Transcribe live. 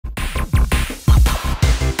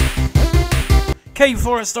Okay,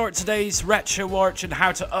 before I start today's Retroarch and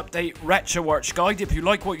how to update Retroarch guide, if you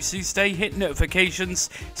like what you see today, hit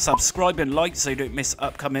notifications, subscribe and like so you don't miss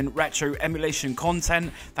upcoming retro emulation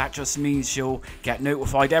content. That just means you'll get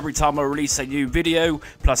notified every time I release a new video,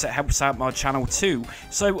 plus it helps out my channel too.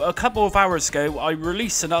 So a couple of hours ago, I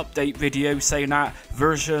released an update video saying that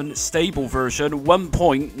stable version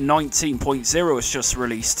 1.19.0 is just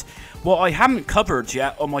released. What I haven't covered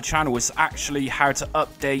yet on my channel is actually how to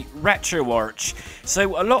update Retroarch.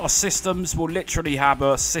 So a lot of systems will literally have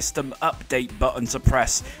a system update button to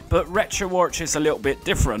press, but Retroarch is a little bit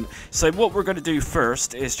different. So what we're going to do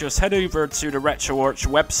first is just head over to the Retroarch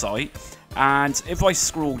website, and if I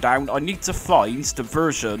scroll down, I need to find the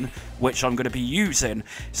version which I'm going to be using.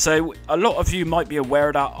 So a lot of you might be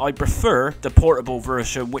aware that I prefer the portable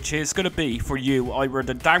version, which is going to be for you either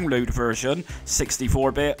the download version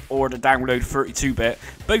 64-bit or the download 32-bit.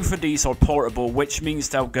 Both of these are portable, which means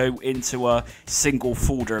they'll go into a single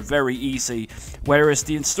folder, very easy. Whereas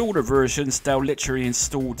the installer versions, they'll literally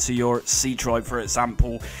install to your C drive, for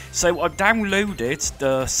example. So I've downloaded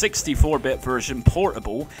the 64-bit version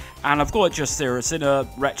portable, and I've got it just there. It's in a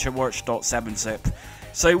retroarch.7 zip.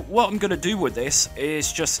 So what I'm going to do with this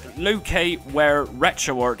is just locate where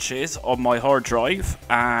Retroarch is on my hard drive,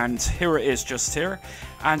 and here it is just here.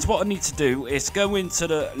 And what I need to do is go into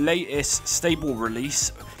the latest stable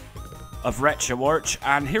release of Retroarch,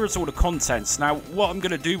 and here's all the contents. Now what I'm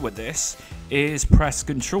going to do with this is press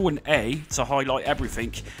Ctrl and A to highlight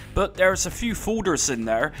everything, but there's a few folders in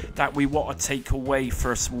there that we want to take away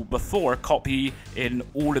first of all before copying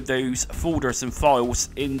all of those folders and files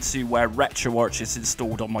into where Retroarch is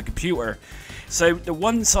installed on my computer. So the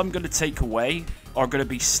ones I'm going to take away are going to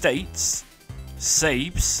be states,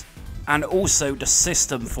 saves, and also the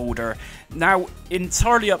system folder. Now,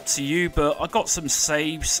 entirely up to you, but I got some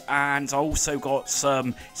saves and I also got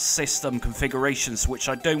some system configurations which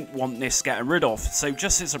I don't want this getting rid of. So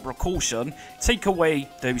just as a precaution, take away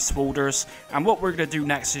those folders, and what we're going to do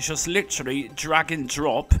next is just literally drag and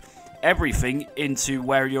drop everything into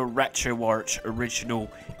where your Retroarch original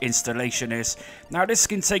installation is. Now this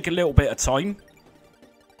can take a little bit of time.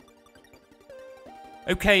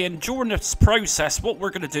 Okay, and during this process, what we're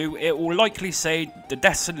going to do, it will likely say the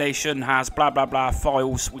destination has blah blah blah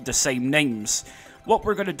files with the same names. What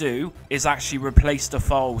we're going to do is actually replace the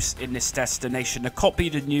files in this destination to copy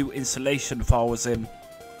the new installation files in.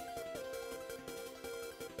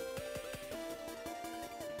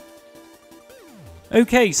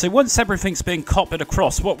 Okay, so once everything's been copied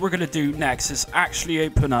across, what we're going to do next is actually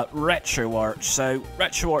open up Retroarch. So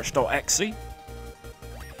retroarch.exe.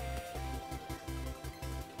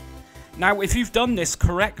 Now, if you've done this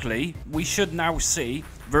correctly, we should now see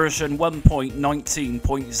version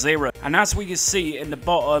 1.19.0, and as we can see in the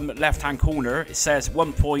bottom left hand corner, it says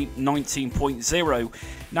 1.19.0.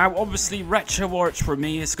 Now obviously Retroarch for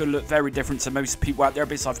me is going to look very different to most people out there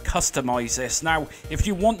because I've customized this. Now if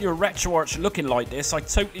you want your Retroarch looking like this, I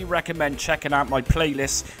totally recommend checking out my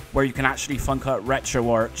playlist where you can actually funk up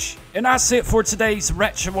Retroarch. And that's it for today's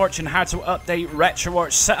Retroarch and how to update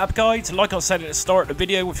Retroarch setup guide. Like I said at the start of the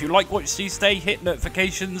video, if you like what you see today, hit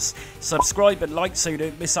notifications, subscribe and like so you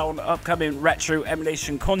don't miss out on upcoming retro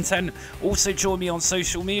emulation content. Also join me on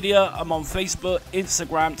social media. I'm on Facebook,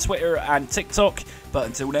 Instagram, Twitter and TikTok. But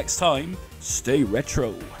until next time, stay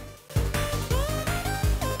retro.